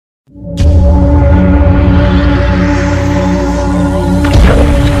Well,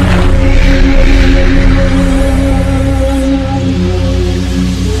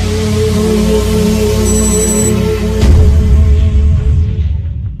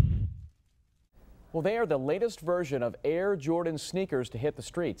 they are the latest version of Air Jordan sneakers to hit the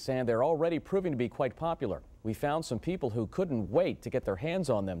streets, and they're already proving to be quite popular. We found some people who couldn't wait to get their hands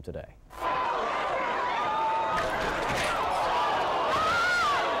on them today.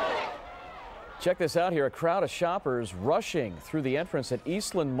 Check this out here. A crowd of shoppers rushing through the entrance at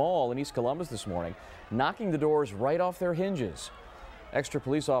Eastland Mall in East Columbus this morning, knocking the doors right off their hinges. Extra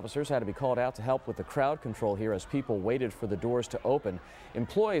police officers had to be called out to help with the crowd control here as people waited for the doors to open.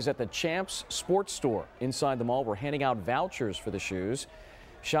 Employees at the Champs Sports Store inside the mall were handing out vouchers for the shoes.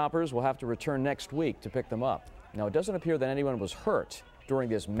 Shoppers will have to return next week to pick them up. Now, it doesn't appear that anyone was hurt during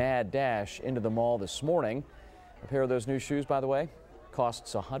this mad dash into the mall this morning. A pair of those new shoes, by the way,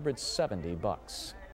 costs $170.